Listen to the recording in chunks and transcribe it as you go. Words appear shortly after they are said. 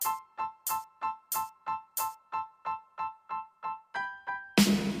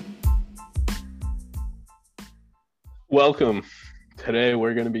Welcome. Today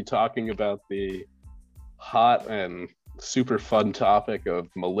we're going to be talking about the hot and super fun topic of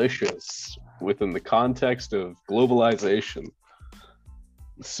militias within the context of globalization.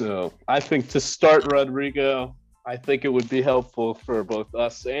 So I think to start, Rodrigo, I think it would be helpful for both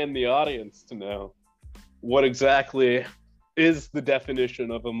us and the audience to know what exactly is the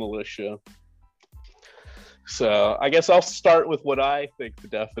definition of a militia. So I guess I'll start with what I think the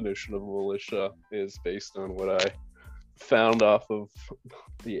definition of a militia is based on what I found off of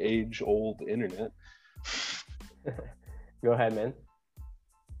the age-old internet. Go ahead, man.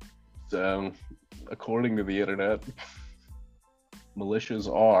 So, according to the internet, militias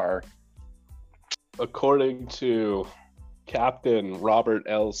are, according to Captain Robert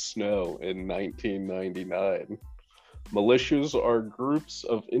L. Snow in 1999, militias are groups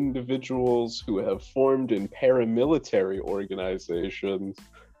of individuals who have formed in paramilitary organizations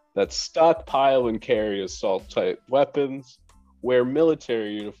that stockpile and carry assault-type weapons, wear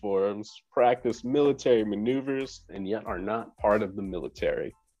military uniforms, practice military maneuvers, and yet are not part of the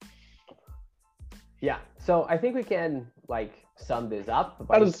military. Yeah, so I think we can sum this up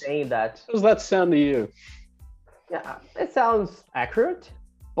by saying that. How does that sound to you? Yeah, it sounds accurate,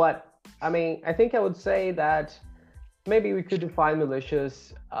 but I think I would say that maybe we could define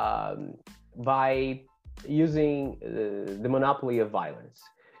militias by using the monopoly of violence.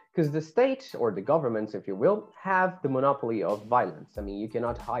 Because the state, or the governments, if you will, have the monopoly of violence. You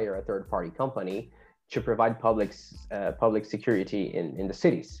cannot hire a third-party company to provide public security in the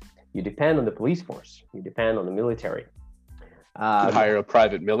cities. You depend on the police force. You depend on the military. You hire a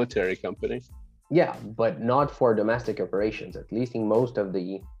private military company. Yeah, but not for domestic operations, at least in most of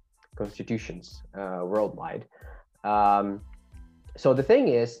the constitutions worldwide. So the thing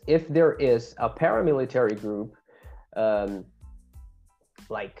is, if there is a paramilitary group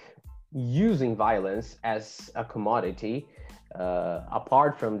using violence as a commodity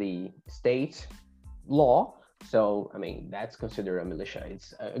apart from the state law, so that's considered a militia.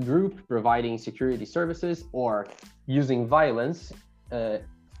 It's a group providing security services or using violence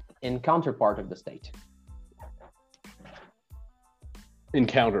in counterpart of the state. In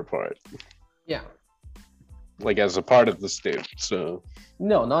counterpart? Yeah. Like as a part of the state, so...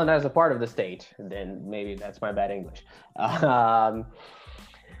 No, not as a part of the state. Then maybe that's my bad English.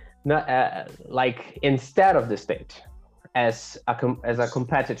 Not instead of the state, as a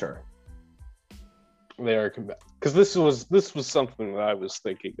competitor. They are because this was something that I was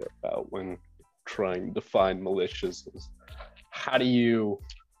thinking about when trying to define militias. Is how do you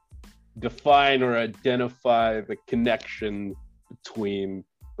define or identify the connection between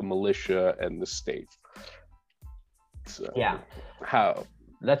the militia and the state? So, yeah. How?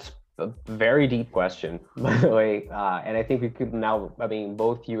 That's a very deep question, by the way, and I think we could now.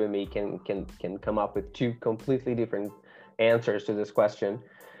 Both you and me can come up with two completely different answers to this question,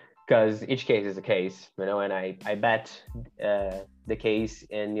 because each case is a case, and I bet the case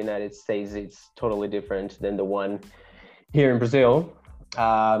in the United States it's totally different than the one here in Brazil.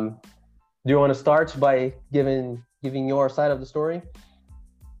 Do you want to start by giving your side of the story?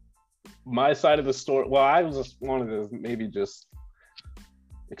 My side of the story. Well, I just wanted to maybe just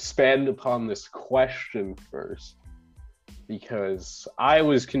expand upon this question first, because I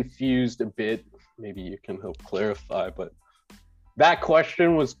was confused a bit. Maybe you can help clarify, but that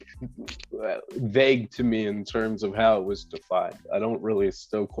question was vague to me in terms of how it was defined. I don't really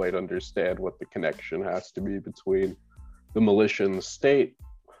still quite understand what the connection has to be between the militia and the state.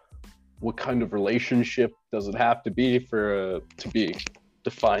 What kind of relationship does it have to be to be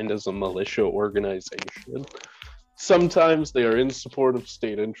defined as a militia organization? Sometimes they are in support of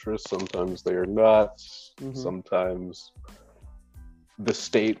state interests, sometimes they are not. Mm-hmm. Sometimes the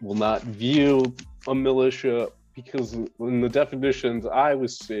state will not view a militia, because in the definitions I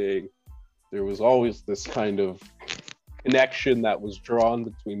was seeing, there was always this kind of connection that was drawn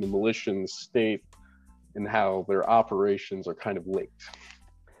between the militia and the state and how their operations are kind of linked.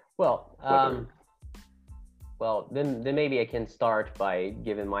 Then maybe I can start by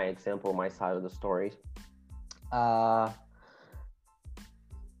giving my example, my side of the story. The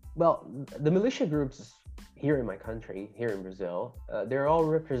militia groups here in my country, here in Brazil, they're all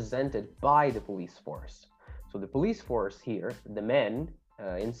represented by the police force. So the police force here, the men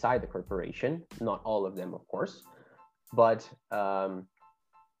inside the corporation, not all of them, of course, but a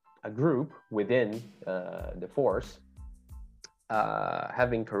group within the force have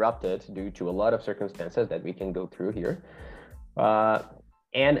been corrupted due to a lot of circumstances that we can go through here.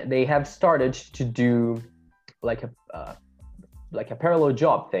 And they have started to do like a parallel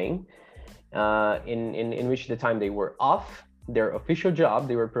job thing, in which the time they were off their official job,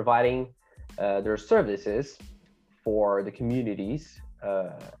 they were providing their services for the communities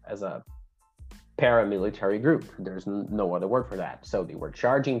as a paramilitary group. There's no other word for that. So they were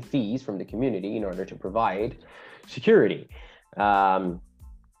charging fees from the community in order to provide security.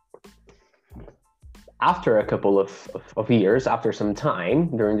 After a couple of years, after some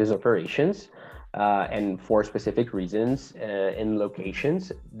time during these operations, and for specific reasons in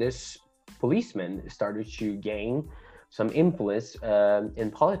locations, this policeman started to gain some influence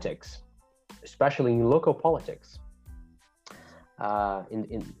in politics, especially in local politics,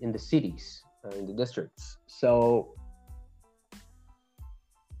 in the cities, in the districts. So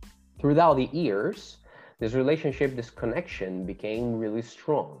throughout the years, this relationship, this connection became really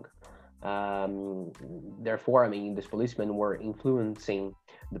strong. Therefore, I mean, these policemen were influencing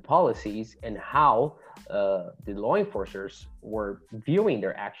the policies and how the law enforcers were viewing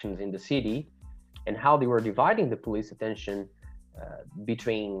their actions in the city, and how they were dividing the police attention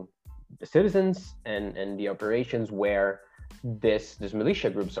between the citizens and the operations where this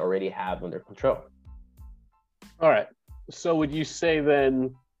militia groups already have under control. All right. So would you say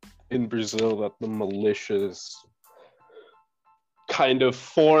then in Brazil that the militias kind of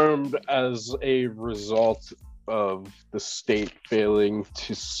formed as a result of the state failing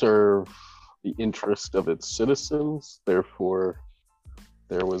to serve the interest of its citizens? Therefore,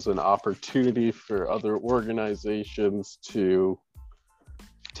 there was an opportunity for other organizations to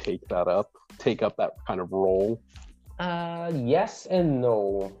take up that kind of role? Yes and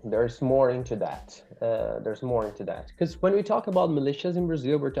no. There's more into that. Because when we talk about militias in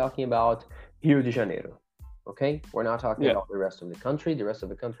Brazil, we're talking about Rio de Janeiro. Okay, we're not talking about the rest of the country. The rest of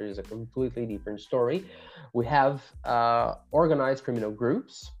the country is a completely different story. We have organized criminal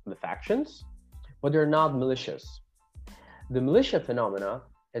groups, the factions, but they're not militias. The militia phenomena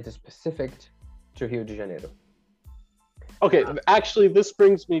is specific to Rio de Janeiro. Okay, actually, this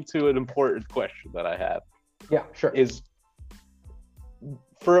brings me to an important question that I have. Yeah, sure. Is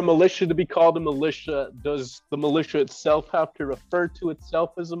for a militia to be called a militia, does the militia itself have to refer to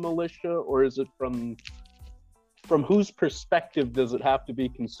itself as a militia, or is it from whose perspective does it have to be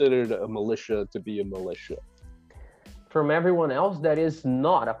considered a militia to be a militia? From everyone else that is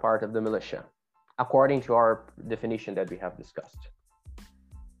not a part of the militia, according to our definition that we have discussed.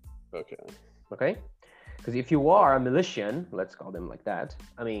 Okay? Because if you are a militian, let's call them like that,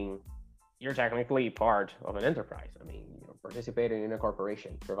 I mean, you're technically part of an enterprise. I mean, you're participating in a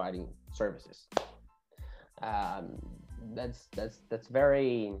corporation providing services. That's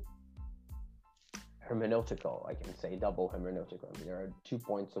very hermeneutical, I can say, double hermeneutical. I mean, there are 2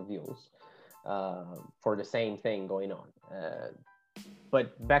 points of views for the same thing going on.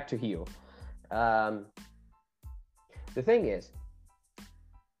 But back to Rio. The thing is,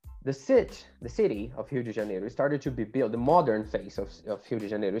 the city of Rio de Janeiro started to be built, the modern phase of Rio de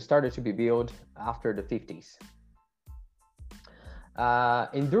Janeiro started to be built after the 50s.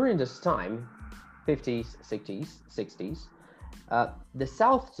 And during this time, 50s, 60s, the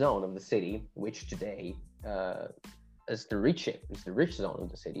south zone of the city, which today is the rich zone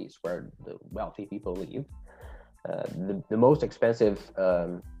of the city, is where the wealthy people live. The most expensive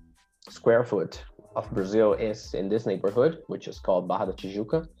square foot of Brazil is in this neighborhood, which is called Barra da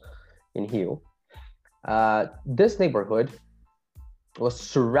Tijuca in Rio. This neighborhood was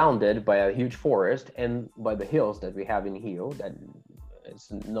surrounded by a huge forest and by the hills that we have in Rio that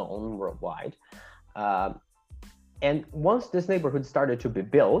is known worldwide. And once this neighborhood started to be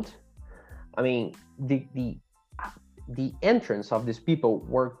built, I mean, the entrance of these people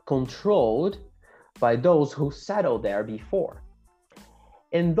were controlled by those who settled there before.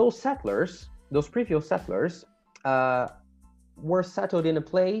 And those settlers, those previous settlers, were settled in a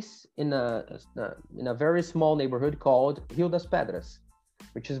place in a very small neighborhood called Rio das Pedras,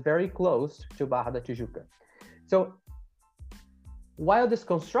 which is very close to Barra da Tijuca. So while this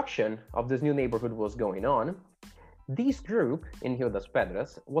construction of this new neighborhood was going on, this group in Rio das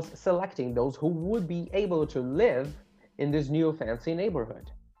Pedras was selecting those who would be able to live in this new fancy neighborhood.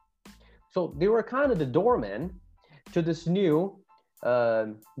 So they were kind of the doormen to this new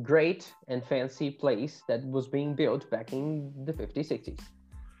great and fancy place that was being built back in the 50s,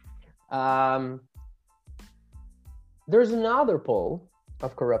 60s. There's another pole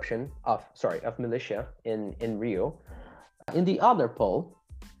of corruption, of militia in Rio. In the other pole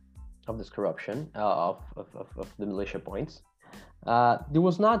of this corruption, of the militia points, there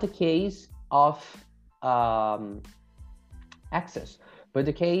was not the case of access, but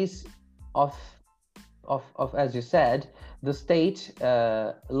the case of as you said, the state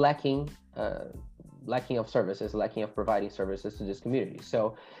lacking of services, lacking of providing services to this community.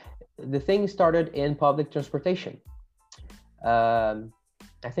 So the thing started in public transportation.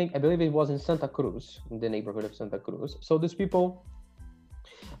 I believe it was in Santa Cruz, in the neighborhood of Santa Cruz. So these people,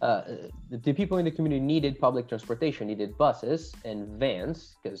 uh, the people in the community needed public transportation, needed buses and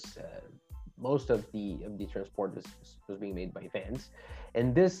vans, because most of the transport was being made by vans.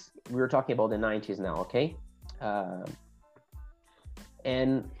 And this, we were talking about the 90s now, okay? Uh,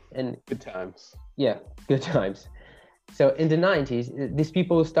 and Good times. yeah, good times. So in the 90s, these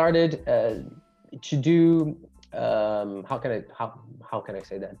people started to do how can I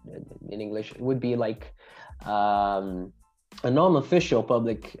say that in English? It would be like a non-official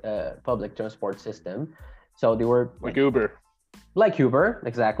public transport system. So they were Like Uber. like Uber,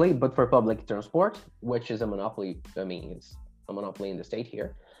 exactly, but for public transport, which is a monopoly. I mean, it's a monopoly in the state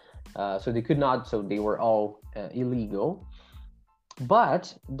here. So they could not. So they were all illegal.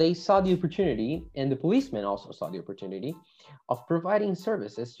 But they saw the opportunity, and the policemen also saw the opportunity of providing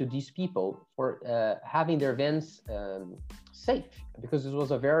services to these people for having their vans safe, because this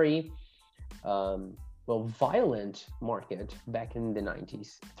was a very violent market back in the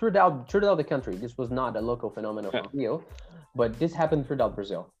 90s throughout the country. This was not a local phenomenon of Rio, but this happened throughout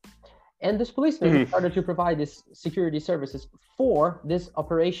Brazil. And this policeman started to provide this security services for this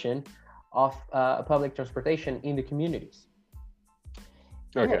operation of public transportation in the communities.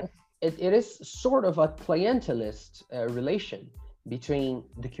 Okay. It is sort of a clientelist relation between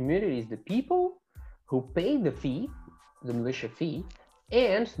the communities, the people who pay the fee, the militia fee,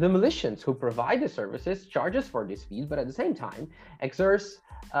 and the militians who provide the services, charges for these fees, but at the same time exerts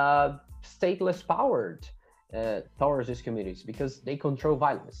stateless powered towards these communities, because they control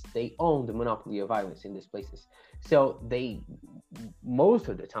violence. They own the monopoly of violence in these places. So they, most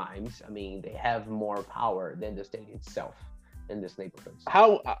of the times, I mean, they have more power than the state itself in these neighborhoods.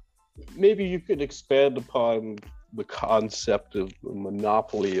 How maybe you could expand upon the concept of the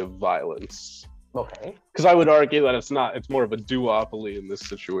monopoly of violence? Okay. Because I would argue that it's more of a duopoly in this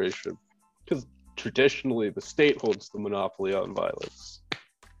situation, because traditionally the state holds the monopoly on violence.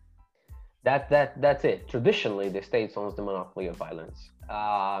 That's it. Traditionally, the state owns the monopoly of violence.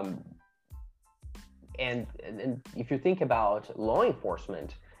 And if you think about law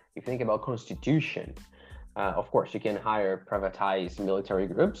enforcement, if you think about constitution, of course, you can hire privatized military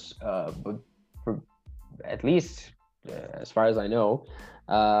groups, but for, at least as far as I know,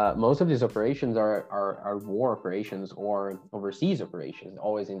 most of these operations are war operations or overseas operations,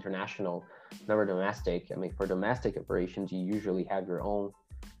 always international, never domestic. I mean, for domestic operations, you usually have your own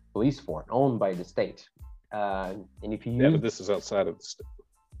police force owned by the state. And if you use... but this is outside of the state.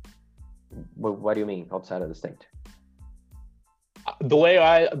 What do you mean outside of the state?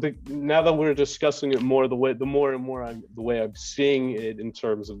 Now that we're discussing it more, the way I'm seeing it in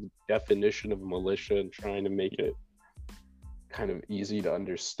terms of the definition of militia and trying to make it kind of easy to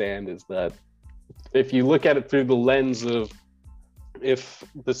understand, is that if you look at it through the lens of, if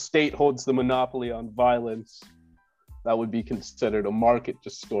the state holds the monopoly on violence, that would be considered a market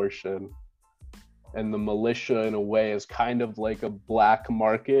distortion, and the militia in a way is kind of like a black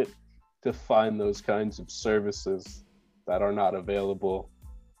market to find those kinds of services that are not available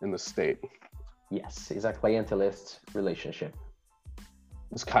in the state. Yes, it's a clientelist relationship.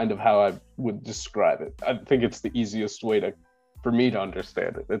 It's kind of how I would describe it. I think it's the easiest way for me to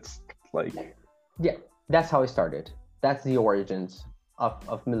understand it. It's like... Yeah, that's how it started. That's the origins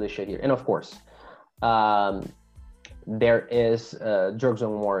of militia here. And of course, there is drugs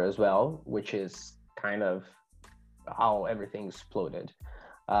and war as well, which is kind of how everything exploded.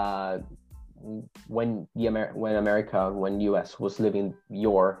 When US was living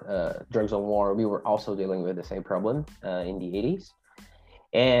your drugs and war, we were also dealing with the same problem in the 80s.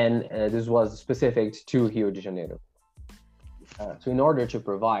 And this was specific to Rio de Janeiro. So in order to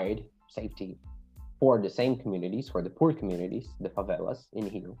provide safety for the same communities, for the poor communities, the favelas in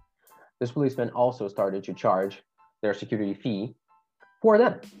Rio, this policeman also started to charge their security fee for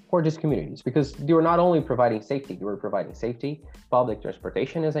them, for these communities, because they were not only providing safety, they were providing safety, public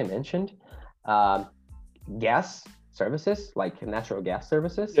transportation, as I mentioned, gas services, like natural gas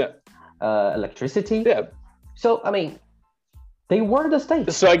services, electricity. Yeah. So, I mean, they were the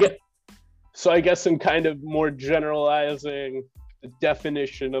state. So I guess I'm kind of more generalizing the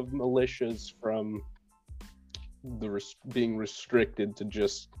definition of militias from being restricted to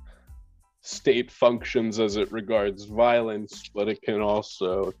just state functions as it regards violence, but it can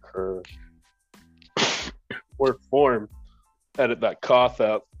also occur or form. Edit that cough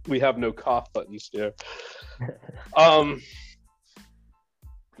out. We have no cough buttons here. You're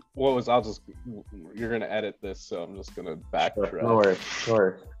gonna edit this, so I'm just gonna backtrack. No worries.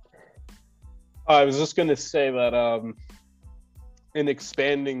 I was just gonna say that in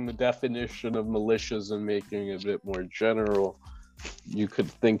expanding the definition of militias and making it a bit more general, you could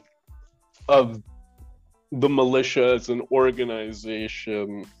think of the militia as an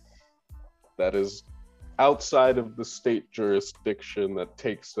organization that is outside of the state jurisdiction that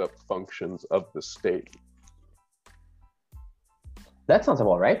takes up functions of the state. That sounds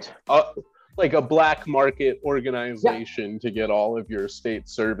about right. Like a black market organization to get all of your state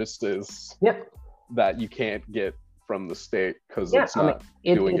services that you can't get from the state because it's not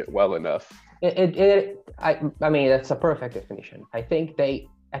doing it well enough. I mean, that's a perfect definition. I think they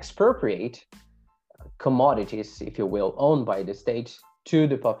expropriate commodities, if you will, owned by the state to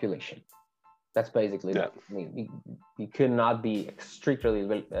the population. That's basically that. I mean, we could not be strictly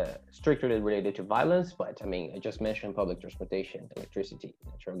related to violence, but I mean, I just mentioned public transportation, electricity,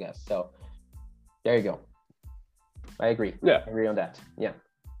 natural gas. So there you go. I agree. Yeah. I agree on that. Yeah.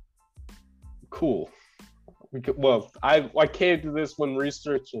 Cool. I came to this when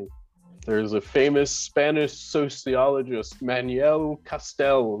researching. There's a famous Spanish sociologist, Manuel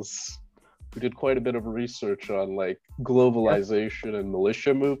Castells, who did quite a bit of research on like globalization and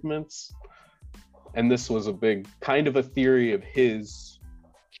militia movements. And this was a big kind of a theory of his,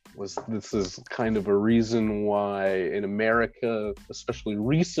 this is kind of a reason why in America, especially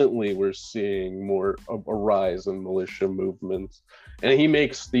recently, we're seeing more of a rise in militia movements. And he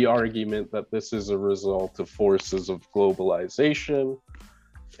makes the argument that this is a result of forces of globalization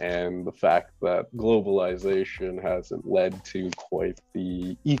and the fact that globalization hasn't led to quite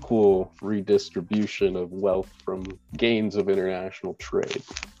the equal redistribution of wealth from gains of international trade.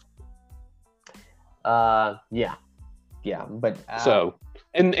 But so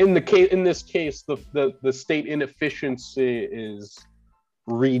in this case, the state inefficiency is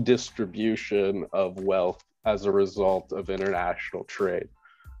redistribution of wealth as a result of international trade.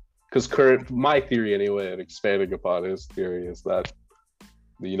 Because my theory anyway, and expanding upon his theory, is that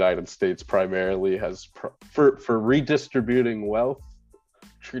the United States primarily has for redistributing wealth.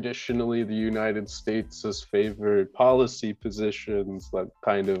 Traditionally, the United States has favored policy positions that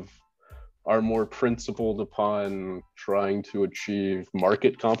kind of are more principled upon trying to achieve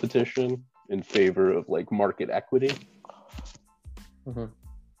market competition in favor of like market equity,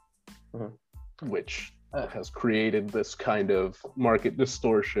 which has created this kind of market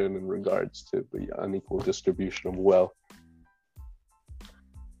distortion in regards to the unequal distribution of wealth.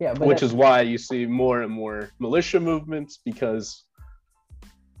 Yeah, but which is why you see more and more militia movements, because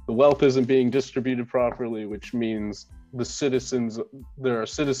the wealth isn't being distributed properly, which means there are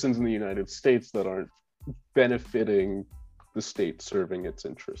citizens in the United States that aren't benefiting the state serving its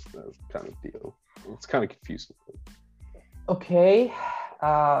interest, that kind of deal. It's kind of confusing. Okay.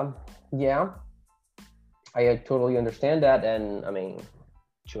 Yeah, I totally understand that. And I mean,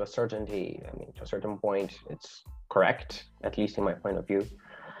 to a certain point, it's correct, at least in my point of view.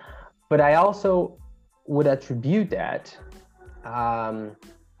 But I also would attribute that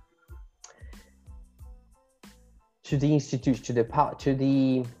to the institution, to the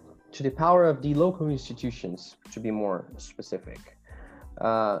power of the local institutions, to be more specific.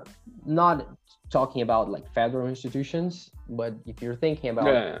 Not talking about like federal institutions, but if you're thinking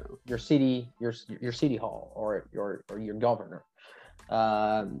about your city hall or your governor,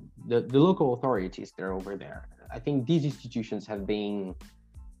 the local authorities that are over there, I think these institutions have been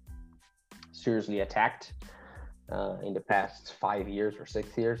seriously attacked in the past 5 years or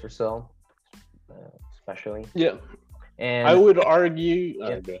 6 years or so, especially. Yeah. And I would argue.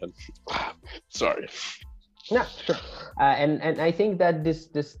 Yeah. Oh, God. Sorry. No, sure. And I think that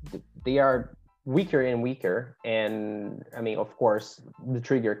they are weaker and weaker. And I mean, of course, the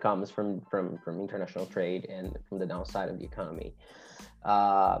trigger comes from international trade and from the downside of the economy.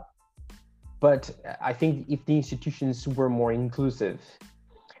 But I think if the institutions were more inclusive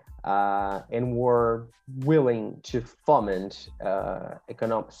and were willing to foment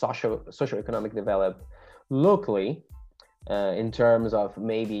socioeconomic development locally, in terms of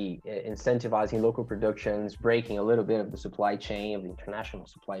maybe incentivizing local productions, breaking a little bit of the supply chain, of the international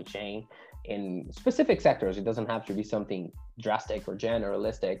supply chain in specific sectors. It doesn't have to be something drastic or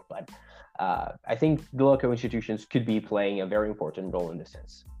generalistic, but I think the local institutions could be playing a very important role in this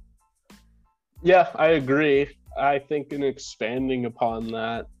sense. Yeah, I agree. I think in expanding upon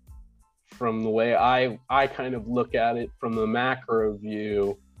that, from the way I kind of look at it from the macro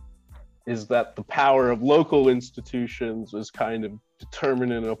view, is that the power of local institutions is kind of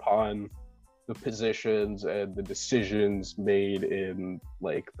determinant upon the positions and the decisions made in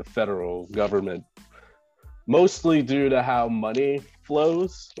like the federal government, mostly due to how money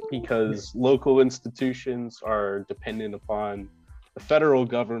flows, because local institutions are dependent upon the federal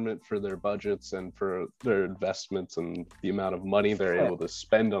government for their budgets and for their investments and the amount of money they're able to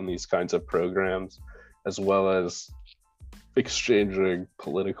spend on these kinds of programs, as well as exchanging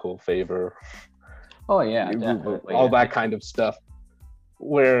political favor, Oh yeah, definitely. all Yeah. that kind of stuff.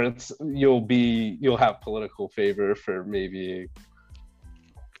 Where you'll have political favor for maybe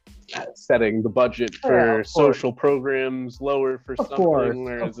setting the budget Yeah, for of course, social programs lower for of course, something, of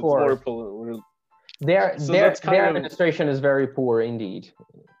whereas it's more course. political. Their So their that's their kind of administration is very poor indeed.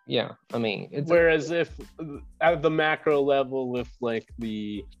 Yeah, I mean, whereas if at the macro level, if like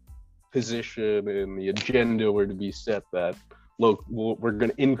the position and the agenda were to be set that we're going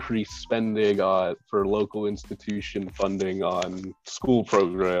to increase spending for local institution funding on school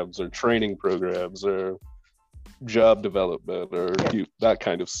programs or training programs or job development or that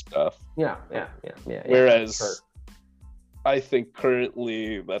kind of stuff. yeah. Whereas Sure. I think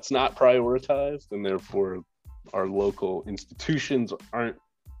currently that's not prioritized, and therefore our local institutions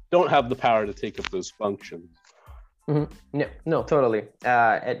don't have the power to take up those functions. Mm-hmm. No, totally.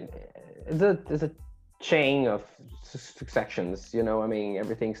 It's a chain of sections. You know, I mean,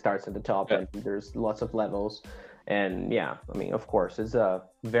 everything starts at the top, and there's lots of levels. And yeah, I mean, of course, it's a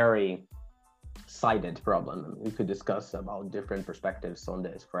very sided problem. We could discuss about different perspectives on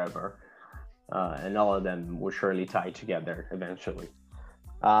this forever, and all of them will surely tie together eventually.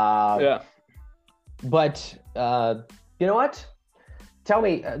 Yeah. But you know what? Tell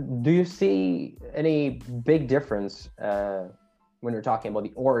me, do you see any big difference when you're talking about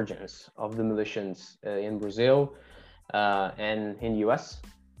the origins of the militias in Brazil and in US?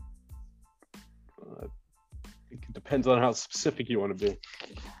 It depends on how specific you want to be.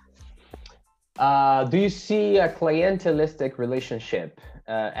 Do you see a clientelistic relationship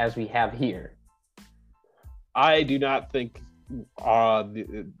as we have here? I do not think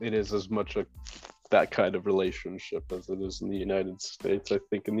it is as much that kind of relationship as it is in the United States. I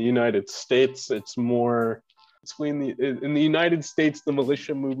think in the United States, it's more in the United States, the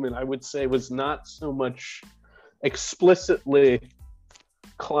militia movement, I would say, was not so much explicitly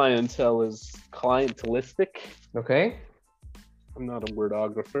clientelistic. Okay. I'm not a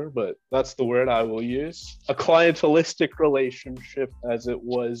wordographer, but that's the word I will use. A clientelistic relationship, as it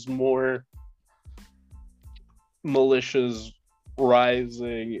was more militias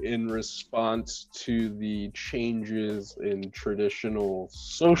rising in response to the changes in traditional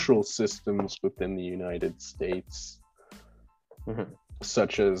social systems within the United States,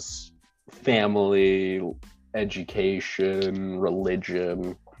 such as family, education,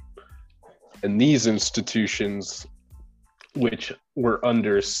 religion, and these institutions, which were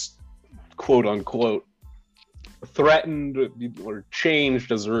under quote unquote threatened or changed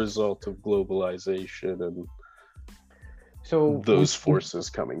as a result of globalization and those forces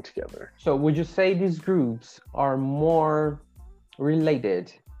coming together. So would you say these groups are more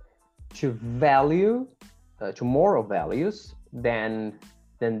related to moral values than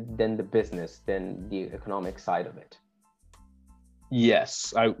the business, than the economic side of it?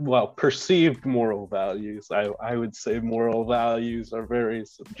 Yes, perceived moral values. I would say moral values are very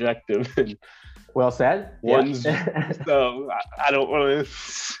subjective. And well said. So I don't want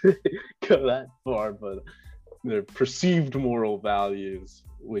to go that far, but they're perceived moral values,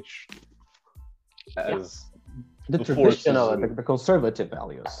 which as the traditional, the conservative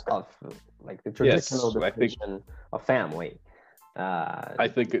values of like the traditional definition of family. I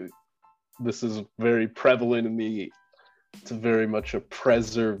think this is very prevalent in it's very much a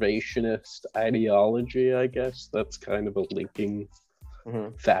preservationist ideology, I guess. That's kind of a linking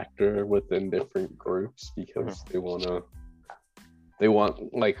factor within different groups because they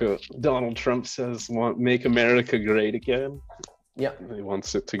want, like Donald Trump says, make America great again. Yeah. He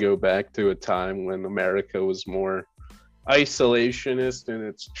wants it to go back to a time when America was more isolationist in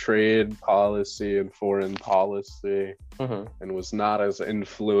its trade policy and foreign policy, and was not as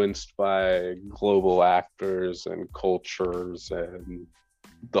influenced by global actors and cultures and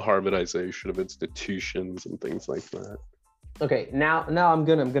the harmonization of institutions and things like that. Okay, now I'm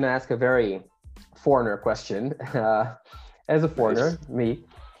gonna ask a very foreigner question. As a foreigner, me,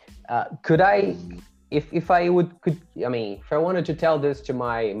 could I, if I wanted to tell this to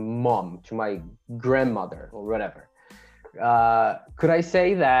my mom, to my grandmother or whatever, could I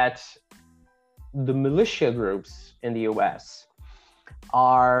say that the militia groups in the US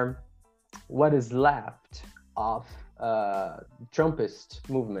are what is left of Trumpist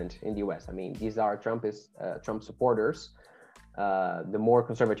movement in the US? I mean, these are Trump supporters, the more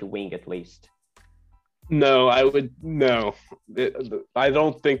conservative wing at least. No, I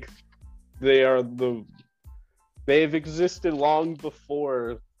don't think they are they've existed long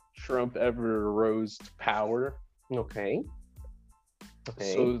before Trump ever rose to power. Okay.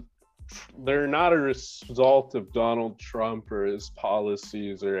 So they're not a result of Donald Trump or his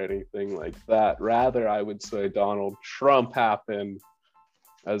policies or anything like that. Rather, I would say Donald Trump happened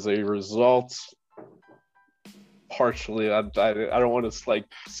as a result, partially. I don't want to like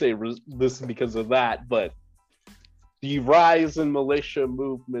say this because of that, but the rise in militia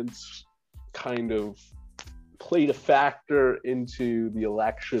movements kind of played a factor into the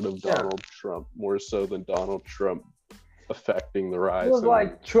election of Donald Trump more so than Donald Trump affecting the rise. It was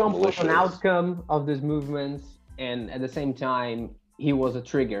like Trump was an militias. outcome of these movements, and at the same time, he was a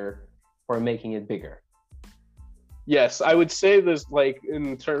trigger for making it bigger. Yes, I would say this, like,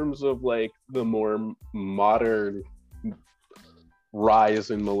 in terms of like the more modern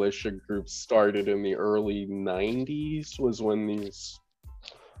rise in militia groups started in the early 90s was when these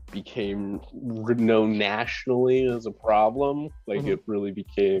became known nationally as a problem. Like, it really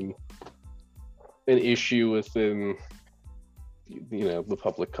became an issue within, you know, the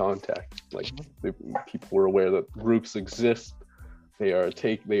public contact. Like, people were aware that groups exist. They are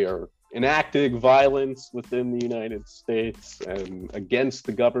enacting violence within the United States and against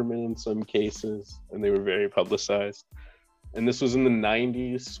the government in some cases, and they were very publicized. And this was in the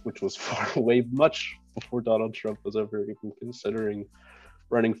 90s, which was far away, much before Donald Trump was ever even considering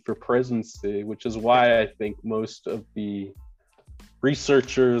running for presidency, which is why I think most of the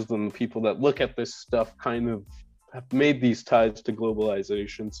researchers and the people that look at this stuff kind of have made these ties to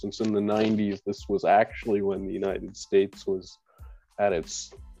globalization, since in the 90s, this was actually when the United States was at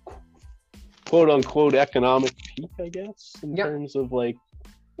its quote unquote economic peak, I guess, in terms of like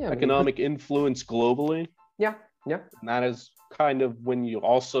economic influence globally. Yeah. And that is kind of when you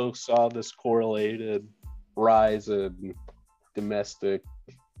also saw this correlated rise in domestic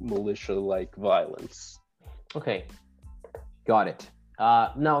militia-like violence. Okay, got it.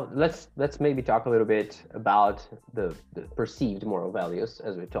 Now let's maybe talk a little bit about the perceived moral values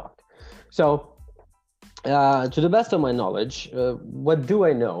as we talked. So, to the best of my knowledge, what do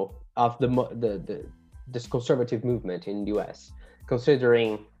I know of this conservative movement in the U.S.,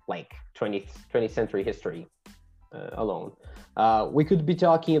 considering like 20th century history alone? We could be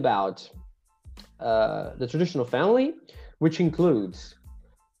talking about the traditional family, which includes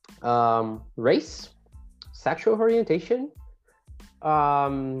race, sexual orientation,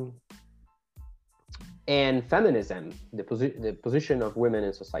 and feminism, the position of women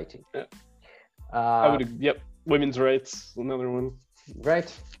in society. Women's rights, another one.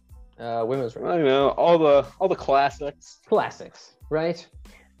 Right. Women's rights. I know all the classics. Classics, right?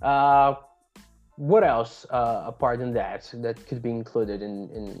 What else apart than that could be included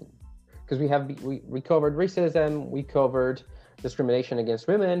in? Because we covered racism, we covered discrimination against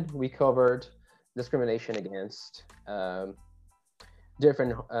women, we covered discrimination against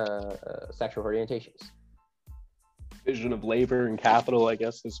different sexual orientations. Division of labor and capital, I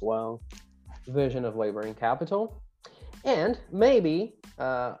guess, as well. Division of labor and capital, and maybe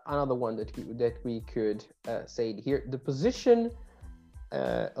another one that we could say here: the position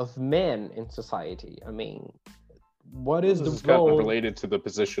of men in society. I mean, what is this the role? Kind of related to the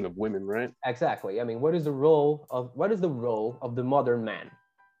position of women, right? Exactly. I mean, what is the role of the modern man?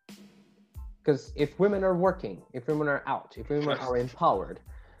 Because if women are working, if women are out, if women are empowered,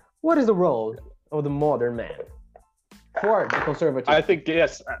 what is the role of the modern man for the conservative? I think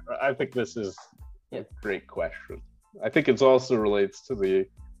this is a great question. I think it also relates to the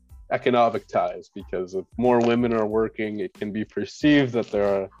economic ties, because if more women are working, it can be perceived that there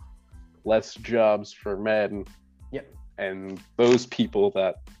are less jobs for men. And those people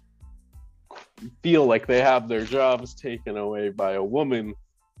that feel like they have their jobs taken away by a woman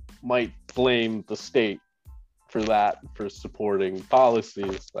might blame the state for supporting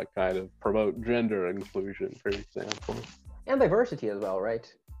policies that kind of promote gender inclusion, for example. And diversity as well,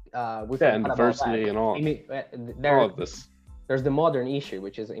 right? And diversity and all of this. There's the modern issue,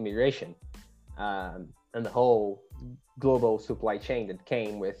 which is immigration, and the whole global supply chain that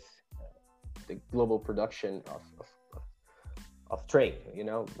came with the global production of trade, you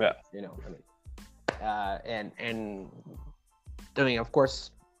know? Yeah. You know, I mean, and I mean, of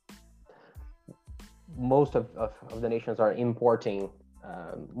course, most of the nations are importing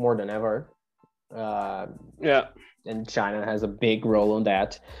more than ever. And China has a big role on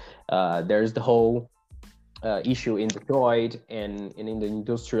that. There's the whole issue in Detroit and in the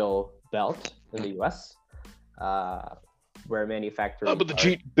industrial belt in the US, where manufacturing. But the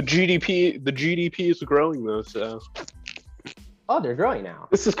GDP is growing though, so. Oh, they're growing now.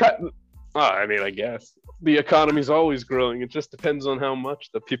 This is kind of, I mean, I guess the economy's always growing. It just depends on how much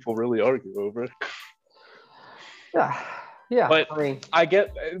that people really argue over it. Yeah, But I mean,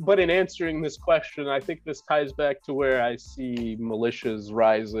 but in answering this question, I think this ties back to where I see militias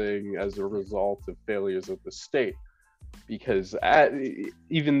rising as a result of failures of the state. Because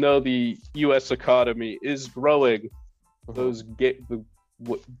even though the U.S. economy is growing, those the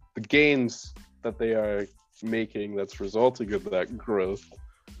gains that they are making that's resulting in that growth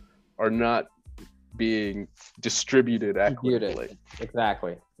are not being distributed equitably.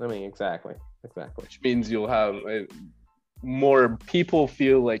 Exactly. I mean, exactly. Which means you'll have more people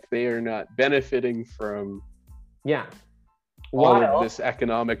feel like they are not benefiting from all of this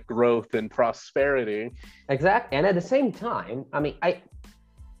economic growth and prosperity. Exactly. And at the same time, I mean,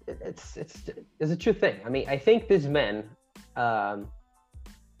 it's a true thing. I mean, I think these men are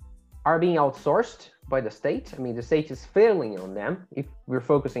being outsourced by the state. I mean, the state is failing on them if we're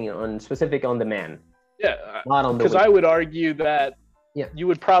focusing on the men. Yeah, not on the because I would argue that you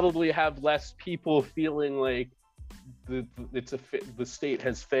would probably have less people feeling like the state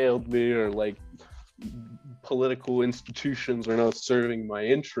has failed me, or like political institutions are not serving my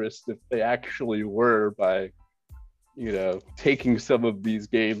interest, if they actually were, by taking some of these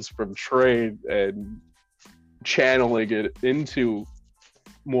gains from trade and channeling it into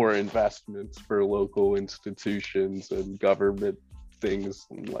more investments for local institutions and government things,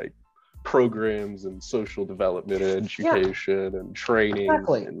 and like programs and social development and education and training.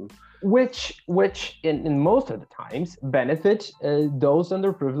 Exactly. Which in most of the times benefit those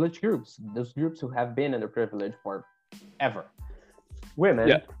underprivileged groups, those groups who have been underprivileged forever.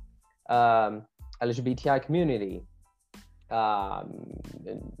 Women, LGBTI community,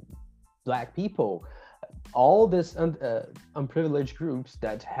 Black people, all these unprivileged groups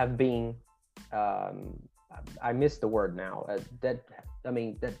that have been, I missed the word now, that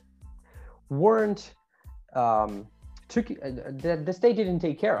weren't that the state didn't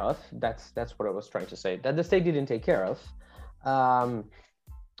take care of. That's what I was trying to say, that the state didn't take care of.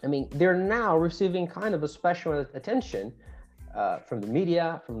 I mean, they're now receiving kind of a special attention from the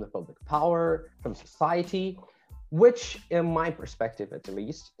media, from the public power, from society, which in my perspective at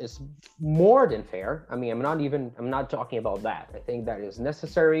least is more than fair. I mean, I'm not talking about that. I think that is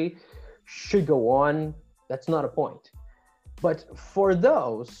necessary, should go on. That's not a point. But for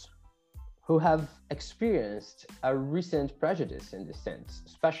those who have experienced a recent prejudice in this sense,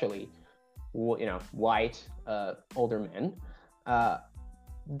 especially, white older men,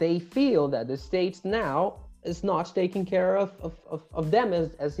 they feel that the state now is not taking care of them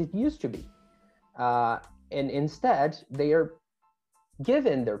as it used to be. And instead, they are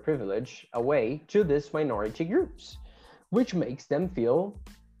giving their privilege away to these minority groups, which makes them feel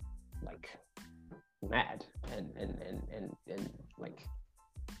like mad and like,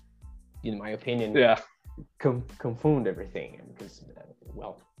 in my opinion, confound everything. Because,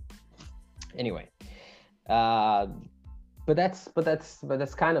 anyway, but that's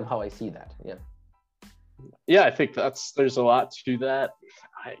kind of how I see that. Yeah, I think there's a lot to that.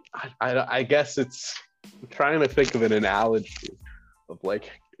 I guess I'm trying to think of an analogy of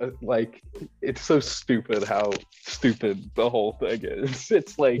like it's so stupid how stupid the whole thing is.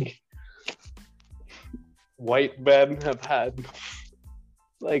 It's like white men have had,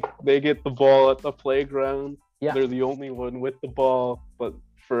 like, they get the ball at the playground. They're the only one with the ball, but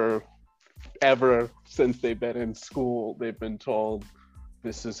forever since they've been in school, they've been told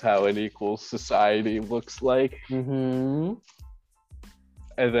this is how an equal society looks like. Mm-hmm.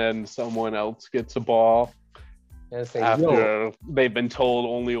 And then someone else gets a ball after they've been told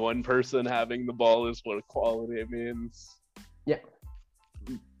only one person having the ball is what equality means.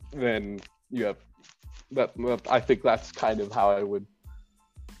 Then you have that. I think that's kind of how I would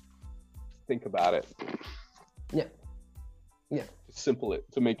think about it. Simple it,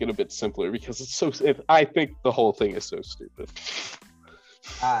 to make it a bit simpler, because I think the whole thing is so stupid.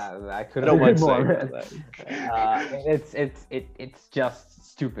 I couldn't agree more. It's just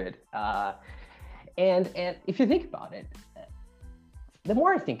stupid. And if you think about it, the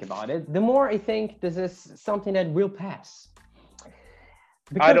more I think about it, the more I think this is something that will pass.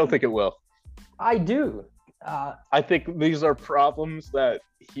 Because I don't think it will. I do. I think these are problems that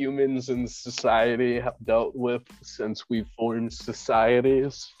humans in society have dealt with since we formed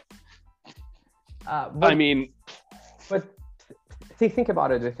societies. But think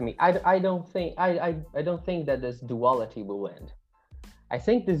about it with me. I don't think that this duality will end. I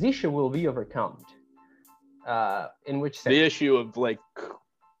think this issue will be overcome. In which sense? The issue of like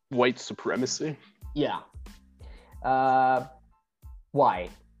white supremacy. Yeah. Why?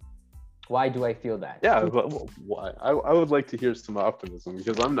 Why do I feel that? Yeah, but why? I would like to hear some optimism,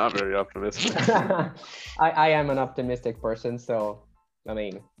 because I'm not very optimistic. I am an optimistic person, so I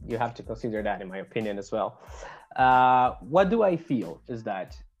mean, you have to consider that, in my opinion, as well. What do I feel is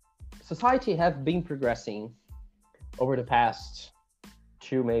that society have been progressing over the past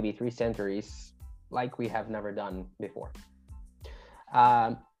 2, maybe 3 centuries, like we have never done before.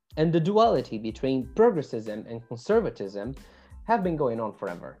 And the duality between progressivism and conservatism have been going on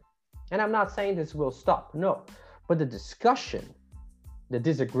forever. And I'm not saying this will stop, no, but the discussion, the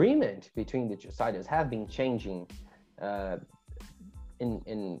disagreement between the two sides have been changing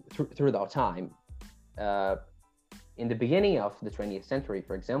throughout time. In the beginning of the 20th century,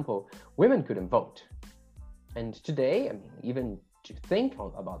 for example, women couldn't vote. And today, I mean, even to think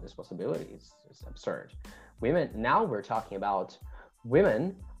about this possibility is absurd. Now we're talking about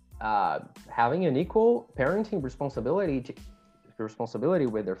women having an equal parenting responsibility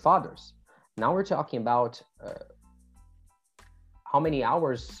with their fathers. Now we're talking about how many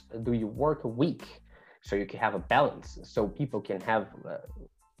hours do you work a week so you can have a balance, so people can have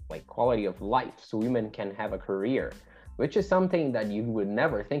like quality of life, so women can have a career, which is something that you would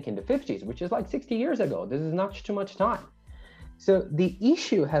never think in the 50s, which is like 60 years ago. This is not too much time. So the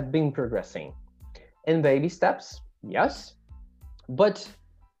issue have been progressing in baby steps, yes, but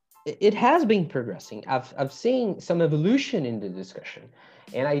it has been progressing. I've seen some evolution in the discussion,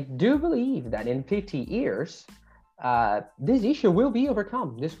 and I do believe that in 50 years, this issue will be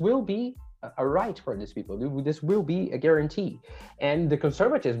overcome. This will be a right for these people. This will be a guarantee, and the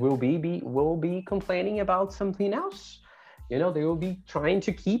conservatives will be complaining about something else. You know, they will be trying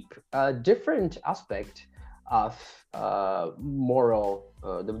to keep a different aspect of moral,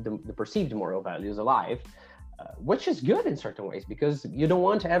 the perceived moral values alive. Which is good in certain ways, because you don't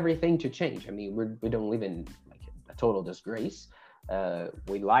want everything to change. I mean, we don't live in like a total disgrace.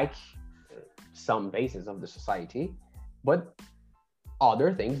 We like some bases of the society, but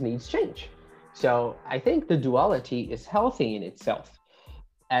other things needs change. So I think the duality is healthy in itself,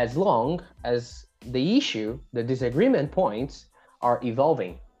 as long as the issue, the disagreement points are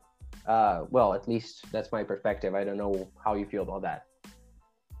evolving. Well, at least that's my perspective. I don't know how you feel about that.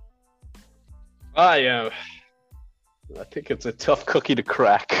 I think it's a tough cookie to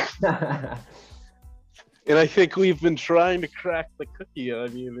crack. And I think we've been trying to crack the cookie. I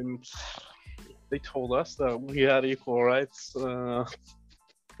mean, and they told us that we had equal rights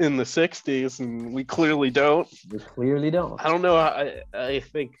in the 60s, and we clearly don't. We clearly don't. I don't know. I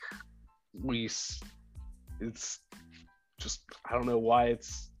think it's just, I don't know why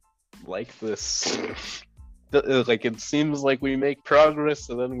it's like this. Like, it seems like we make progress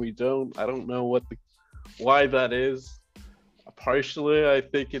and then we don't. I don't know why that is. Partially, I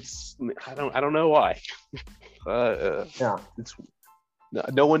think I don't know why. Yeah.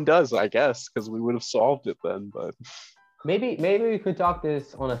 No one does, I guess, because we would have solved it then. But maybe we could talk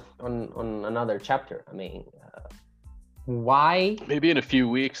this on another chapter. I mean, why? Maybe in a few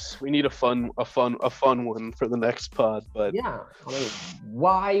weeks. We need a fun one for the next pod. But yeah, I mean,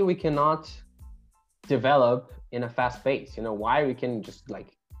 why we cannot develop in a fast pace? You know, why we can just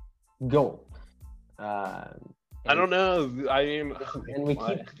like go. I don't know. I mean, and we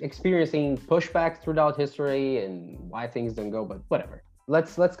keep experiencing pushbacks throughout history, and why things don't go. But whatever.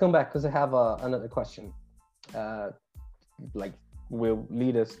 Let's come back, because I have another question. Like, will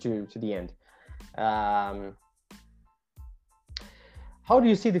lead us to the end. How do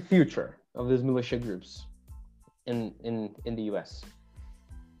you see the future of these militia groups in the U.S.?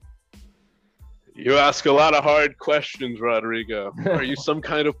 You ask a lot of hard questions, Rodrigo. Are you some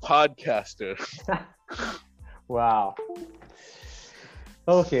kind of podcaster? Wow.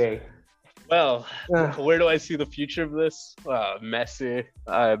 Okay. Well, where do I see the future of this? Messy.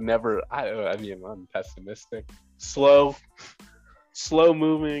 I mean, I'm pessimistic. Slow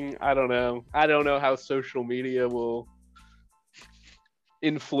moving. I don't know how social media will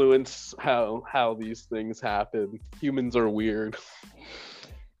influence how these things happen. Humans are weird.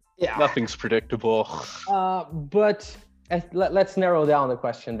 Yeah. Nothing's predictable. But let's narrow down the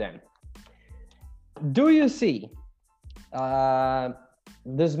question then. Do you see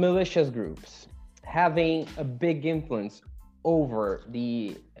these militias groups having a big influence over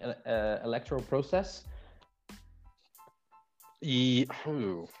the electoral process?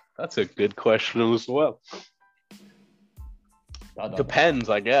 That's a good question as well. Depends,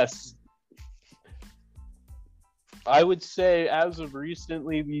 I guess. I would say as of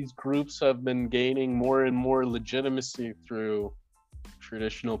recently, these groups have been gaining more and more legitimacy through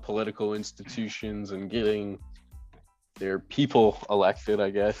traditional political institutions and getting their people elected, I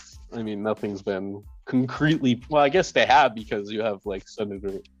guess. I mean, nothing's been concretely, well, I guess they have, because you have like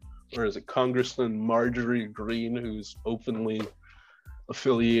Congressman Marjorie Greene, who's openly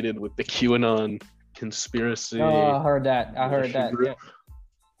affiliated with the QAnon conspiracy Oh, I heard that. I heard militia that. group. Yeah.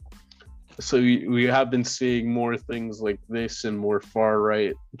 So we have been seeing more things like this and more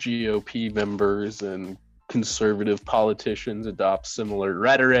far-right GOP members and conservative politicians adopt similar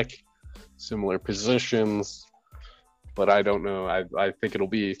rhetoric, similar positions. But I don't know. I think it'll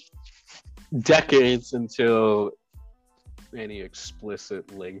be decades until any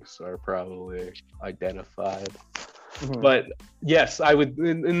explicit links are probably identified. Mhm. But yes, I would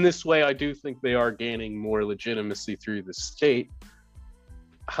in this way I do think they are gaining more legitimacy through the state.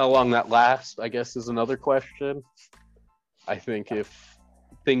 How long that lasts, I guess, is another question. I think if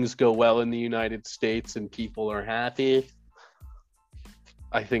things go well in the United States and people are happy,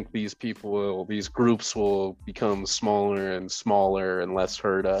 I think these groups will become smaller and smaller and less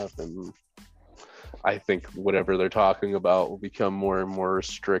heard of, and I think whatever they're talking about will become more and more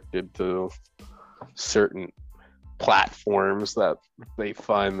restricted to certain platforms that they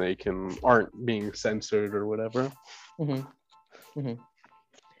find aren't being censored or whatever. Mhm. Mhm.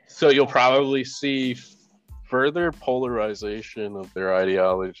 So you'll probably see further polarization of their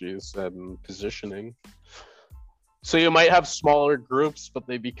ideologies and positioning. So you might have smaller groups, but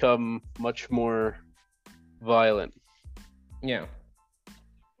they become much more violent, Yeah.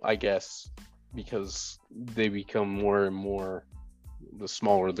 I guess, because they become more and more. The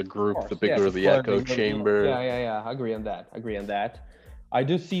smaller the group, Of course. the bigger Yes, of the course. echo chamber. Yeah. Agree on that. I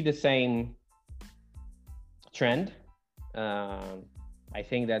do see the same trend. I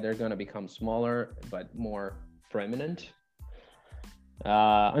think that they're going to become smaller but more prominent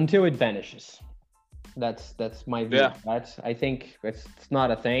until it vanishes. That's my view. Yeah. I think it's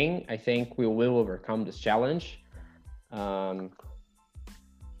not a thing. I think we will overcome this challenge.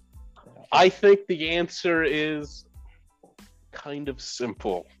 I think the answer is kind of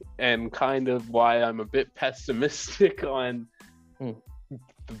simple, and kind of why I'm a bit pessimistic on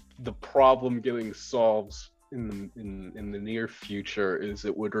the problem getting solved in the near future is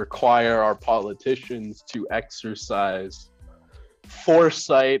it would require our politicians to exercise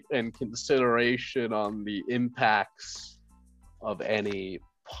foresight and consideration on the impacts of any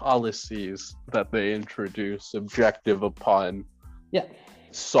policies that they introduce objective upon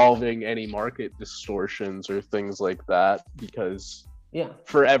solving any market distortions or things like that, because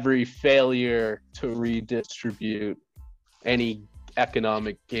for every failure to redistribute any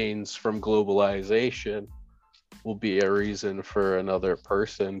economic gains from globalization will be a reason for another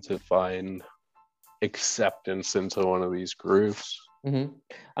person to find acceptance into one of these groups. Mm-hmm.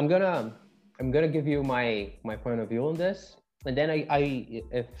 I'm gonna give you my point of view on this, and then I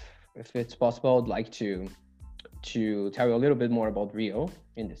if it's possible, I'd like to tell you a little bit more about Rio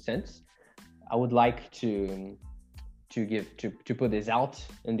in this sense. I would like to put this out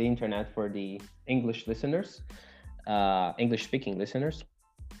in the internet for the English listeners, English speaking listeners.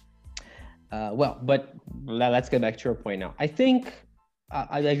 But let's get back to your point now. I think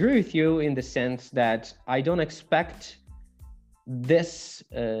I agree with you in the sense that I don't expect this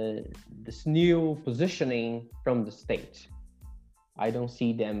new positioning from the state. I don't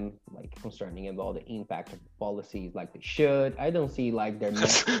see them like concerning about the impact of policies like they should. I don't see like they're not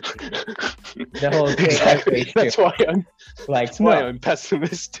the whole thing. Exactly. That's why I'm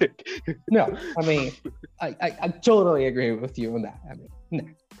pessimistic. No, I mean, I totally agree with you on that. I mean, no,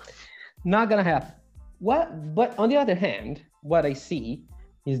 not gonna happen. But on the other hand, what I see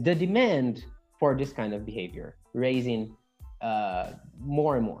is the demand for this kind of behavior raising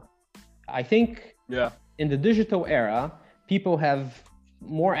more and more. I think in the digital era, people have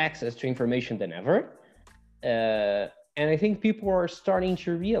more access to information than ever. And I think people are starting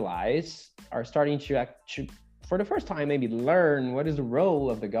to for the first time, maybe learn what is the role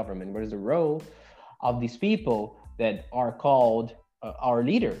of the government, what is the role of these people that are called our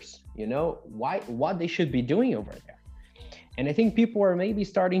leaders, what they should be doing over there. And I think people are maybe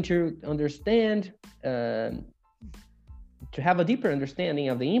starting to understand, to have a deeper understanding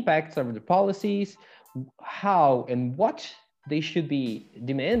of the impacts of the policies, how and what they should be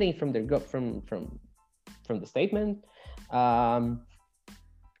demanding from their from the statement. And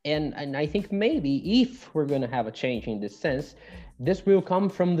I think maybe if we're going to have a change in this sense, this will come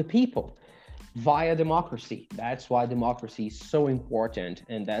from the people via democracy. That's why democracy is so important,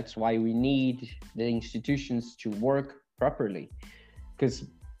 and that's why we need the institutions to work properly. Because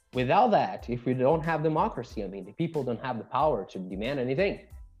without that, if we don't have democracy, I mean, the people don't have the power to demand anything.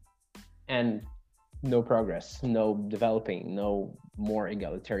 And no progress, no developing, no more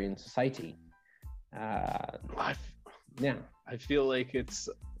egalitarian society. I feel like it's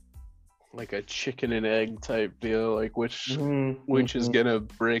like a chicken and egg type deal, like which is gonna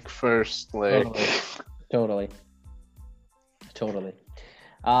break first, like totally.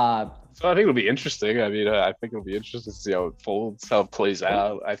 So I think it'll be interesting. I mean, I think it'll be interesting to see how it folds, how it plays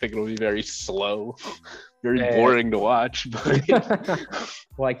out. I think it'll be very slow, very boring to watch. But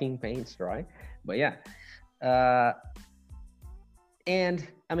Liking paints, right? But yeah. Uh, and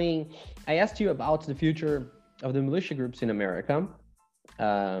I mean, I asked you about the future of the militia groups in America,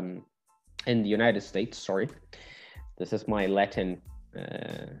 in the United States. Sorry, this is my Latin.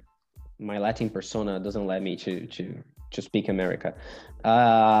 My Latin persona doesn't let me to speak America.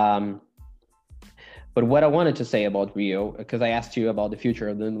 But what I wanted to say about Rio, because I asked you about the future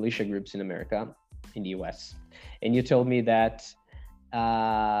of the militia groups in America, in the US, and you told me that.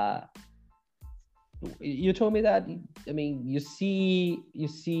 I mean, you see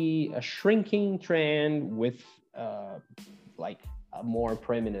a shrinking trend with like a more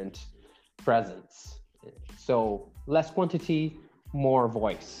prominent presence. So less quantity, more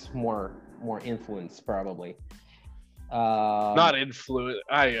voice, more influence, probably. Not influence.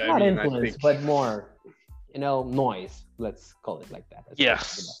 Not influence, but more, noise. Let's call it like that.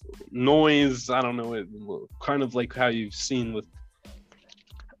 Yes, noise. I don't know. It kind of like how you've seen with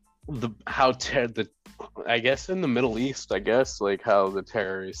I guess in the Middle East. I guess like how the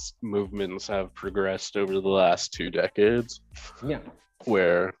terrorist movements have progressed over the last 2 decades. Yeah,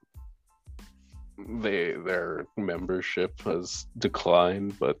 where their membership has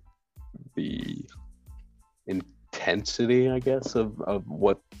declined, but the intensity, I guess, of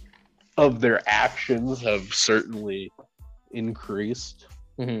their actions have certainly increased.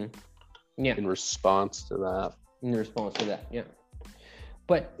 Mm-hmm. Yeah. In response to that. Yeah.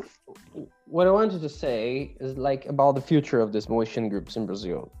 But what I wanted to say is like about the future of these militia groups in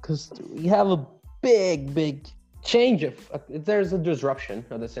Brazil, because we have a big change there's a disruption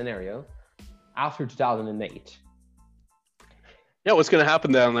of the scenario after 2008. Yeah, what's going to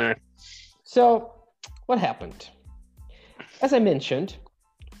happen down there? So, what happened? As I mentioned,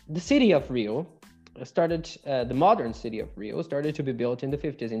 the city of Rio the modern city of Rio started to be built in the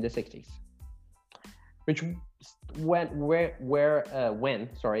 50s, in the 60s, which when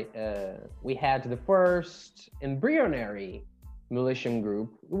we had the first embryonic militia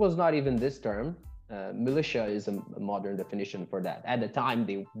group. It was not even this term. Militia is a modern definition for that. At the time,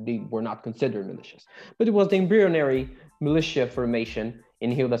 they were not considered militias, but it was the embryonic militia formation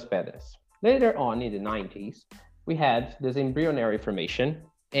in Rio das Pedras. Later on, in the 90s, we had this embryonic formation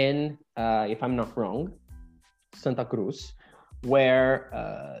in, if I'm not wrong, Santa Cruz,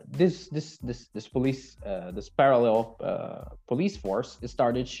 where this parallel police force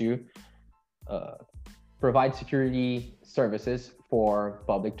started to provide security services for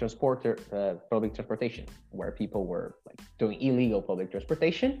public transportation, where people were like doing illegal public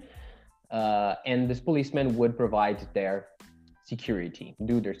transportation, and this policeman would provide their security.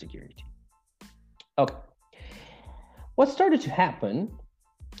 Okay. What started to happen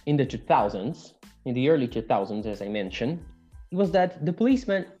in the 2000s, in the early 2000s, as I mentioned, was that the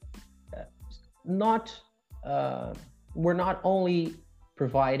policemen were not only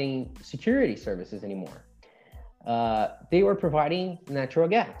providing security services anymore. They were providing natural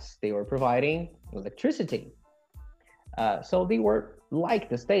gas. They were providing electricity. So they were like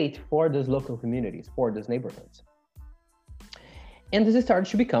the state for those local communities, for those neighborhoods. And this started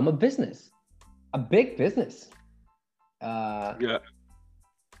to become a business, a big business. Yeah.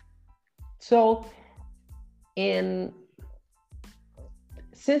 So,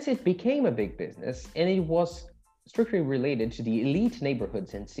 since it became a big business and it was strictly related to the elite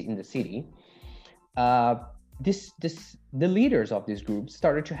neighborhoods in the city, the leaders of these groups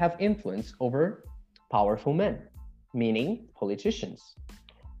started to have influence over powerful men, meaning politicians.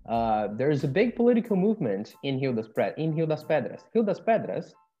 There's a big political movement in Rio das Pedras. Rio das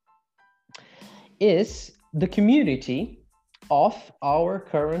Pedras is the community of our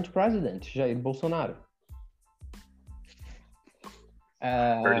current president, Jair Bolsonaro.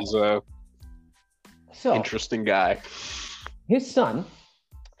 He's a interesting guy. His son,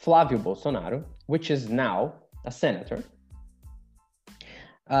 Flávio Bolsonaro, which is now a senator,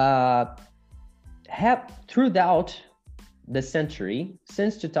 have throughout the century,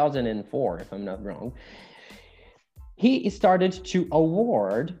 since 2004, if I'm not wrong, he started to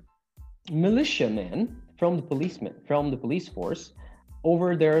award militiamen from the police force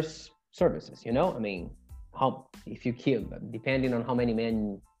over their services. I mean, if you kill them, depending on how many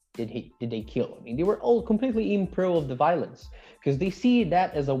men did they kill. I mean, they were all completely in pro of the violence because they see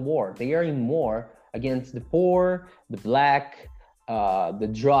that as a war. They are in war against the poor, the black, the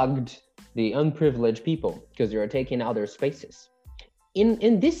drugged, the unprivileged people because they are taking out their spaces.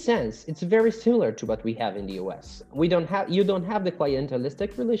 In this sense, it's very similar to what we have in the US. You don't have the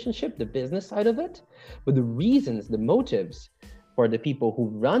clientelistic relationship, the business side of it, but the reasons, the motives for the people who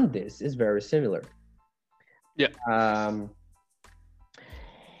run this is very similar. Yeah.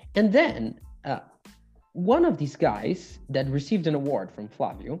 And then one of these guys that received an award from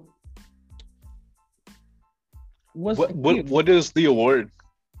Flavio was what is the award?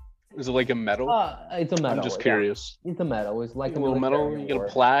 Is it like a medal? It's a medal. I'm just curious. Yeah. It's a medal. It's like a little medal. You get a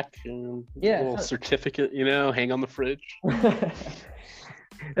plaque, and a little certificate. Hang on the fridge.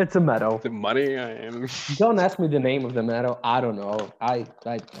 It's a medal. The money. Don't ask me the name of the medal. I don't know. I'm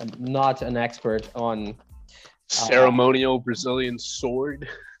not an expert on ceremonial Brazilian sword.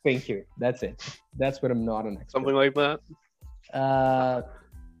 Thank you. That's it. That's what I'm not an expert. Something like that.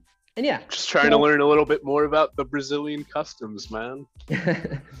 And yeah, just trying to learn a little bit more about the Brazilian customs, man.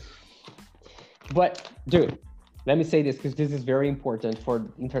 But dude, let me say this because this is very important for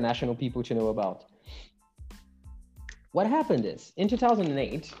international people to know about. What happened is in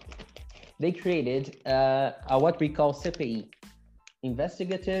 2008, they created what we call CPI,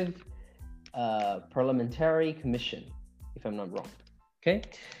 Investigative Parliamentary Commission, if I'm not wrong. Okay,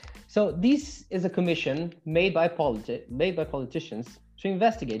 so this is a commission made by politicians to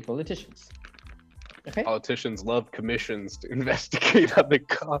investigate politicians. Okay. Politicians love commissions to investigate other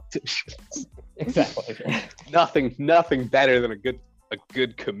politicians. Exactly. Nothing better than a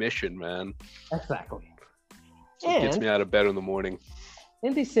good commission, man. Exactly. It gets me out of bed in the morning.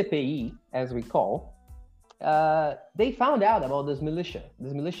 In the CPI, as we call, they found out about these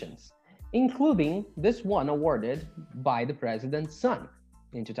militias, including this one awarded by the president's son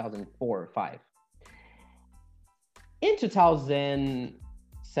in 2004 or 5. In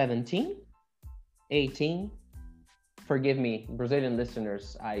 2017, 18, forgive me, Brazilian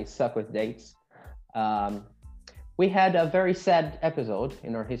listeners, I suck with dates. We had a very sad episode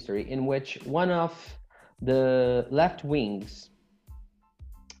in our history in which one of the left wing's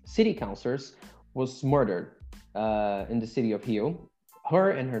city councilors was murdered in the city of Rio.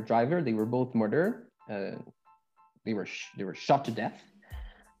 Her and her driver, they were both murdered. They were shot to death.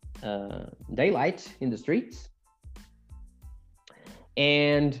 Daylight in the streets.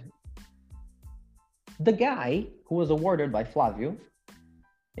 And the guy who was awarded by Flavio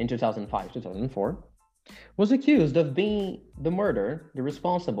in 2005, 2004, was accused of being the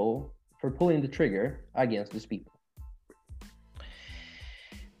responsible for pulling the trigger against these people.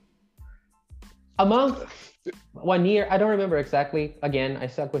 A month, 1 year, I don't remember exactly. Again, I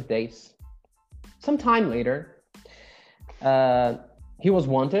suck with dates. Some time later, he was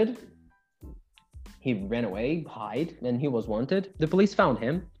wanted. He ran away, hid, and he was wanted. The police found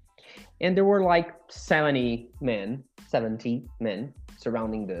him, and there were like 70 men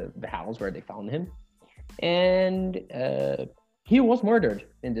surrounding the house where they found him. And he was murdered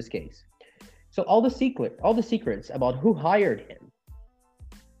in this case. So all the secrets about who hired him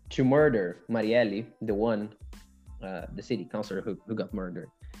to murder Marielle, the city councilor who got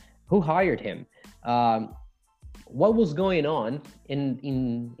murdered, who hired him, what was going on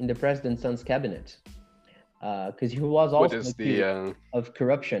in the president's son's cabinet, because he was also accused of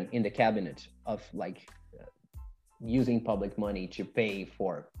corruption in the cabinet, of using public money to pay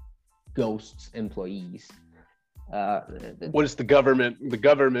for ghosts employees. What is the government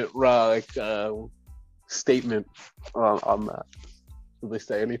statement on that? Do they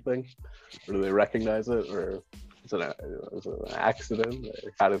say anything, or do they recognize it, or is it an accident?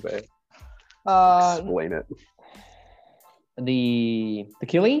 Or how do they explain it? The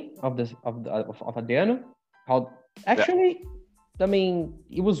killing of Adriano. Actually, I mean,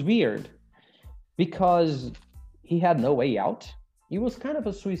 it was weird because he had no way out. It was kind of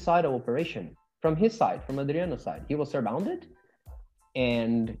a suicidal operation from his side, from Adriano's side. He was surrounded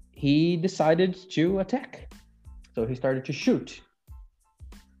and he decided to attack. So he started to shoot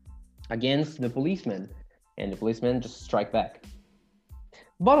against the policeman, and the policeman just strike back.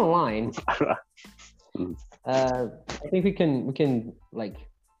 Bottom line, I think we can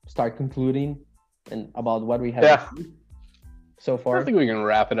start concluding and about what we have so far. I think we can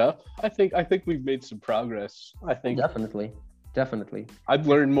wrap it up. I think we've made some progress. I think definitely. I've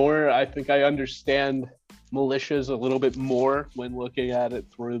learned more. I think I understand militias a little bit more when looking at it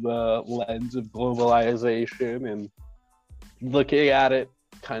through the lens of globalization and looking at it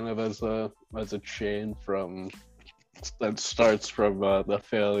kind of as a chain that starts from the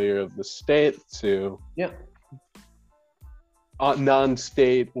failure of the state to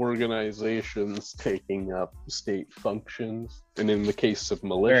non-state organizations taking up state functions, and in the case of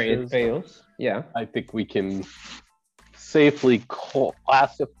militias, it fails. I think we can safely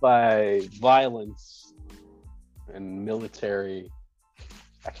classify violence and military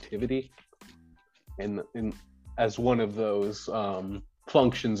activity in as one of those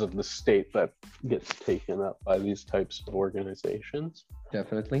functions of the state that gets taken up by these types of organizations.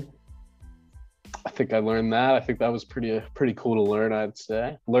 Definitely. I think I learned that. I think that was pretty cool to learn, I'd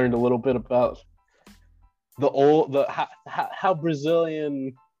say. Learned a little bit about how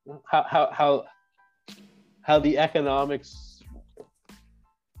Brazilian, how the economics.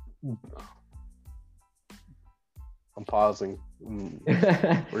 I'm pausing.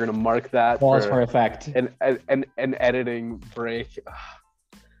 We're gonna mark that. Pause for effect. An editing break.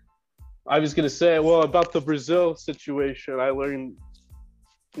 I was gonna say, well, about the Brazil situation, I learned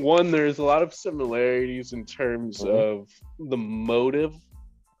one, there's a lot of similarities in terms of the motive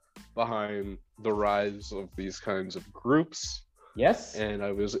behind the rise of these kinds of groups. Yes. And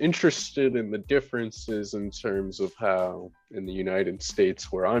I was interested in the differences in terms of how in the United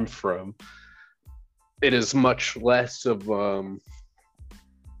States, where I'm from, it is much less of a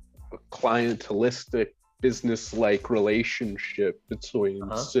clientelistic, business-like relationship between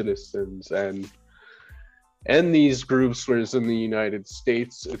citizens and these groups, whereas in the United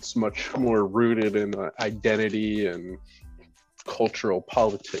States, it's much more rooted in identity and cultural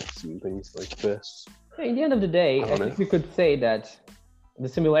politics and things like this. At the end of the day, I think we could say that the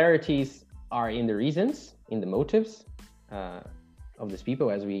similarities are in the reasons, in the motives of these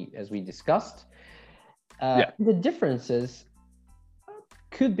people, as we discussed. The differences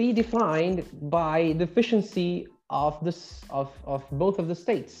could be defined by the efficiency of both of the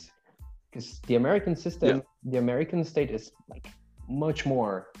states, because the American system, the American state is like much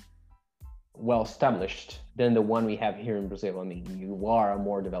more well established than the one we have here in Brazil. I mean, you are a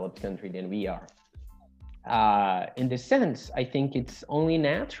more developed country than we are. In this sense, I think it's only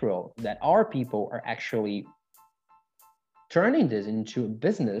natural that our people are actually turning this into a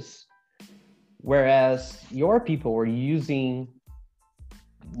business, whereas your people were using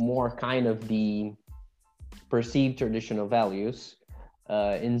more kind of the perceived traditional values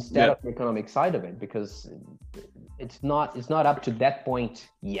instead of the economic side of it, because it's not up to that point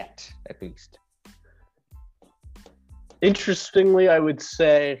yet, at least. Interestingly, I would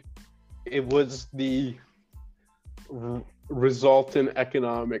say it was the resultant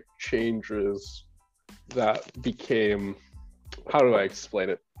economic changes that became, how do I explain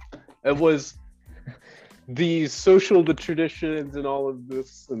it? It was the the traditions and all of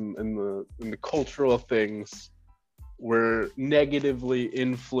this and the cultural things were negatively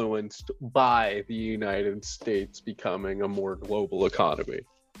influenced by the United States becoming a more global economy.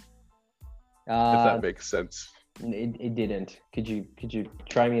 If that makes sense. It didn't. Could you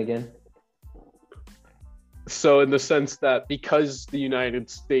try me again? So in the sense that because the United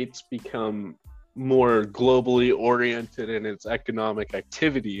States become more globally oriented in its economic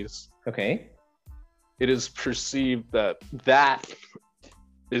activities, okay, it is perceived that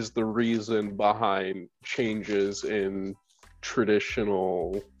is the reason behind changes in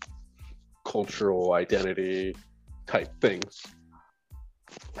traditional cultural identity type things.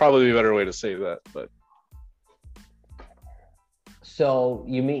 Probably a better way to say that, but. So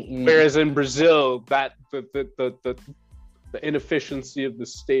you mean whereas in Brazil, that the inefficiency of the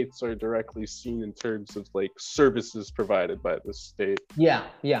states are directly seen in terms of like services provided by the state. Yeah.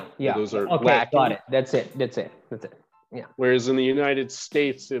 Those are okay, lacking. got it. That's it. Yeah. Whereas in the United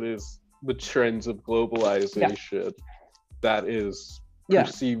States, it is the trends of globalization that is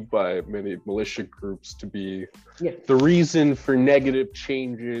perceived by many militia groups to be the reason for negative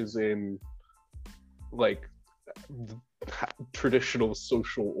changes in like traditional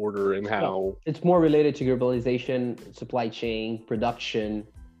social order and how it's more related to globalization, supply chain, production,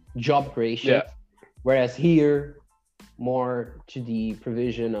 job creation, whereas here more to the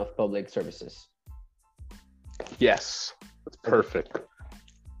provision of public services. Yes, that's perfect.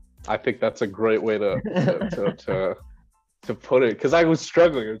 I think that's a great way to put it, because I was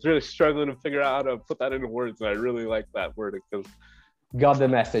really struggling to figure out how to put that into words, and I really like that word. Because got the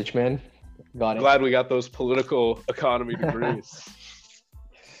message, man. Got it. Glad we got those political economy degrees.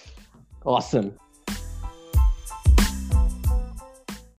 Awesome.